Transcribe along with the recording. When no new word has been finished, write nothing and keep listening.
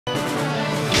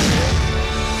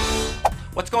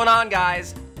What's going on,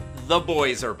 guys? The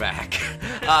boys are back.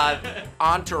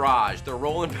 Entourage, they're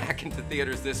rolling back into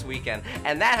theaters this weekend,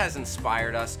 and that has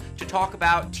inspired us to talk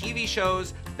about TV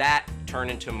shows that turn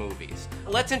into movies.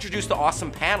 Let's introduce the awesome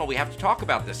panel we have to talk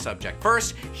about this subject.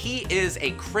 First, he is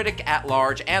a critic at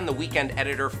large and the weekend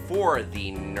editor for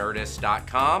the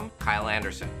Nerdist.com, Kyle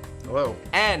Anderson. Hello.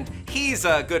 And he's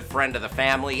a good friend of the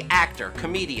family, actor,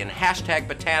 comedian, hashtag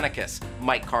Botanicus,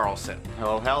 Mike Carlson.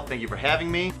 Hello, Hal. Thank you for having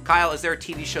me. Kyle, is there a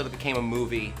TV show that became a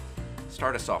movie?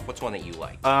 Start us off. What's one that you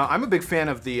like? I'm a big fan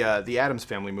of the Addams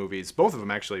Family movies, both of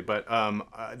them actually. But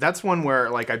that's one where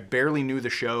like I barely knew the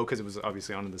show because it was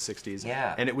obviously on in the '60s.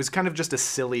 Yeah. And it was kind of just a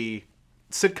silly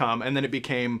sitcom, and then it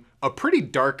became a pretty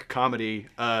dark comedy,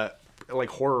 like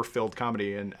horror-filled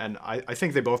comedy, and I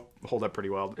think they both hold up pretty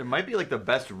well. It might be like the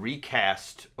best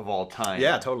recast of all time.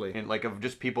 Yeah, totally. And like of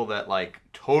just people that like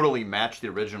totally match the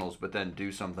originals, but then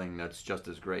do something that's just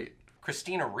as great.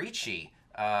 Christina Ricci.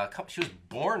 She was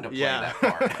born to play that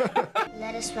part.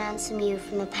 Let us ransom you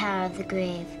from the power of the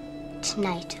grave.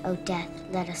 Tonight, O death,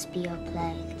 let us be your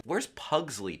plague. Where's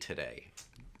Pugsley today?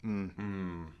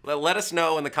 Let us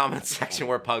know in the comments section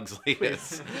where Pugsley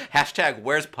is. Hashtag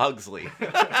where's Pugsley?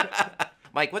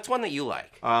 Mike, what's one that you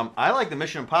like? I like the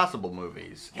Mission Impossible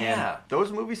movies. Yeah. And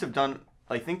those movies have done,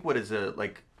 I think, what is a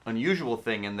like unusual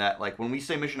thing in that like when we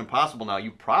say Mission Impossible now,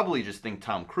 you probably just think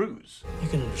Tom Cruise. You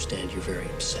can understand you're very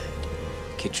upset.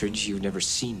 Kittredge, you've never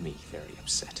seen me very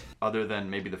upset. Other than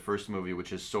maybe the first movie,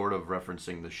 which is sort of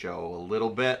referencing the show a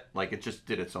little bit. Like, it just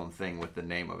did its own thing with the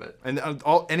name of it. And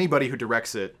anybody who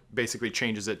directs it basically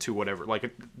changes it to whatever. Like,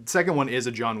 the second one is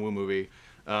a John Woo movie.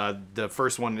 The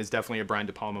first one is definitely a Brian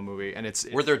De Palma movie. And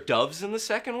Were there doves in the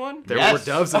second one? There were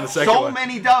doves in the second one. So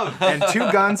many doves! And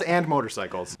 2 guns and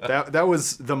motorcycles. That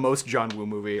was the most John Woo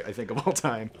movie, I think, of all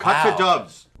time. Cut to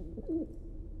doves.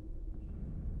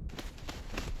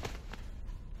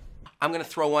 I'm gonna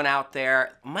throw one out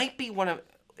there.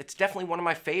 It's definitely one of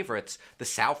my favorites, the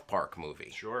South Park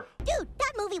movie. Sure. Dude,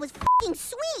 that movie was f***ing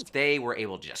sweet! They were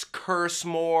able to just curse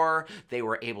more. They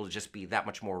were able to just be that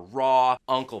much more raw.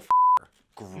 Uncle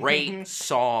Great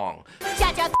song.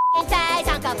 Shut your f***ing face,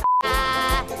 Uncle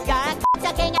You're a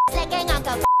sucking ass-licking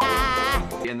Uncle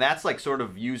And that's like sort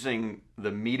of using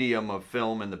the medium of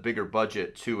film and the bigger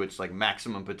budget to its like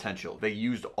maximum potential. They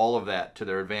used all of that to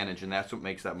their advantage, and that's what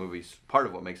makes that movie, part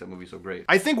of what makes that movie so great.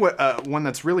 I think what one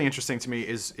that's really interesting to me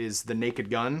is The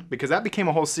Naked Gun, because that became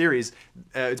a whole series.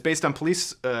 It's based on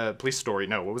Police Story.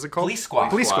 No, what was it called? Police Squad.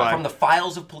 Police Squad. From the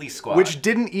files of Police Squad. Which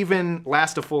didn't even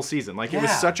last a full season. Like, it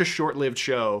was such a short-lived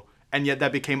show, and yet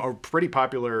that became a pretty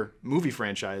popular movie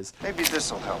franchise. Maybe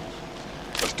this'll help.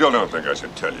 I still don't think I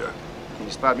should tell you. Can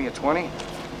you spot me at 20?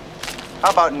 How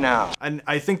about now? And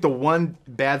I think the one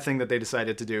bad thing that they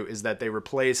decided to do is that they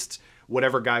replaced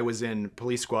whatever guy was in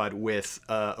Police Squad with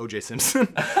O.J. Simpson.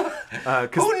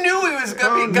 Who knew he was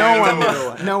gonna be no one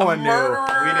knew. No one knew.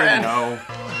 Murderer. We didn't know.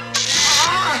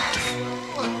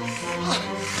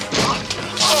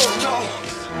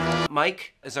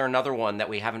 Mike, is there another one that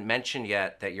we haven't mentioned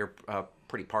yet that you're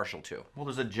pretty partial to? Well,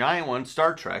 there's a giant one,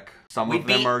 Star Trek. We'd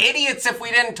be idiots if we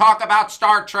didn't talk about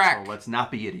Star Trek. Oh, let's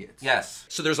not be idiots. Yes.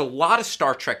 So there's a lot of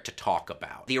Star Trek to talk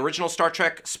about. The original Star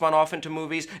Trek spun off into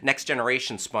movies. Next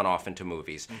Generation spun off into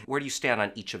movies. Where do you stand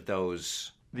on each of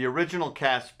those? The original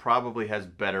cast probably has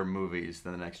better movies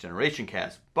than the Next Generation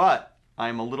cast, but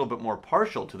I'm a little bit more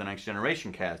partial to the Next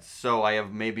Generation cast, so I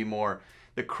have maybe more...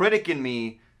 The critic in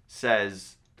me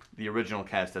says the original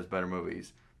cast has better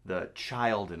movies. The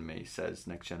child in me says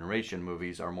Next Generation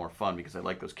movies are more fun because I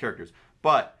like those characters.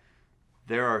 But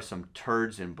there are some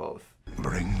turds in both.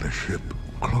 Bring the ship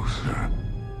closer.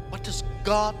 What does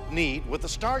God need with a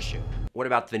starship? What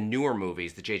about the newer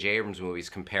movies, the J.J. Abrams movies,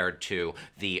 compared to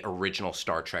the original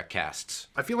Star Trek casts?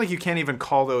 I feel like you can't even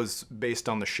call those based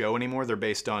on the show anymore. They're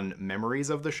based on memories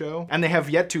of the show. And they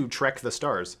have yet to trek the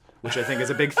stars, which I think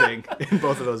is a big thing in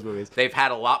both of those movies. They've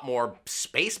had a lot more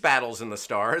space battles in the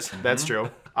stars. That's true.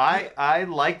 I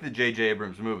like the J.J.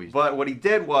 Abrams movies, but what he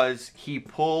did was he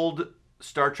pulled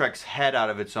Star Trek's head out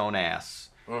of its own ass.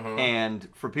 And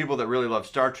for people that really love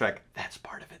Star Trek, that's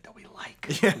part of it that we like.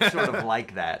 We sort of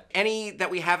like that. Any that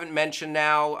we haven't mentioned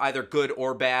now, either good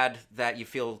or bad, that you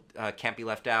feel can't be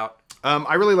left out?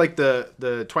 I really like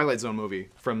the Twilight Zone movie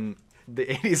from the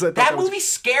 80s. That movie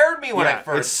scared me when I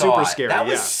first saw it. It's super scary. That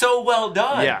was so well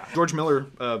done. Yeah. George Miller,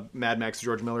 Mad Max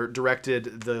George Miller,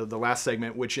 directed the last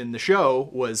segment, which in the show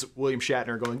was William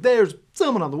Shatner going, "There's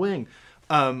someone on the wing."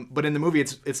 But in the movie,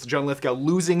 it's John Lithgow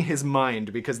losing his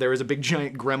mind because there is a big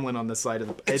giant gremlin on the side of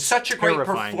the... It's such a great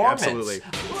performance. Absolutely.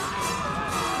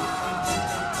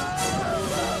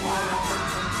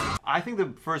 I think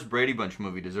the first Brady Bunch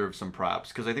movie deserves some props,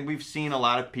 because I think we've seen a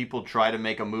lot of people try to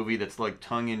make a movie that's like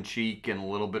tongue-in-cheek and a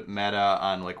little bit meta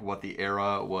on like what the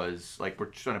era was. Like, we're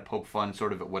trying to poke fun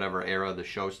sort of at whatever era the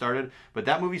show started, but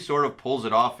that movie sort of pulls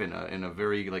it off in a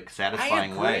very like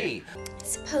satisfying way. I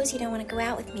suppose you don't want to go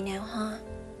out with me now, huh?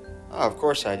 Oh, of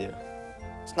course I do.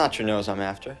 It's not your nose I'm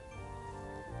after.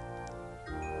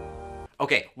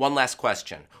 Okay, one last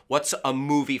question. What's a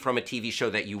movie from a TV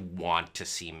show that you want to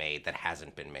see made that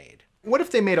hasn't been made? What if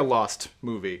they made a Lost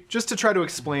movie, just to try to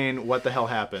explain what the hell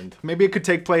happened? Maybe it could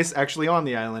take place actually on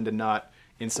the island and not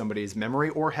in somebody's memory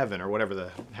or heaven or whatever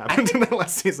that happened in that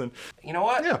last season. You know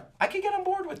what? Yeah. I could get on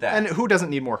board with that. And who doesn't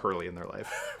need more Hurley in their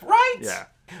life? Right? Yeah.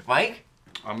 Mike?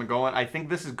 I think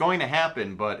this is going to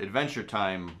happen, but Adventure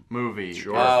Time movie.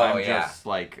 Sure. I'm just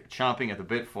like chomping at the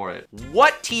bit for it.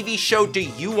 What TV show do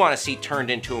you want to see turned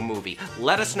into a movie?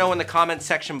 Let us know in the comments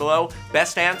section below.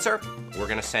 Best answer, we're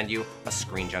gonna send you a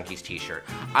Screen Junkies t-shirt.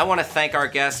 I want to thank our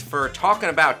guests for talking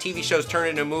about TV shows turned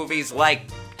into movies like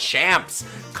champs.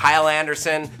 Kyle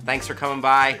Anderson, thanks for coming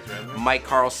by. Mike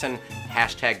Carlson,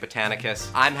 #Botanicus.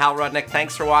 I'm Hal Rudnick,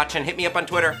 thanks for watching. Hit me up on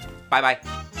Twitter. Bye-bye.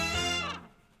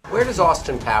 Where does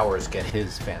Austin Powers get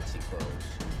his fancy clothes?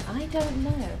 I don't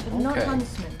know, but not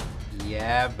Huntsman.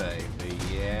 Yeah, baby,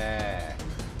 yeah.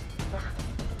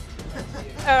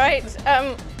 All right,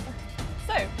 so,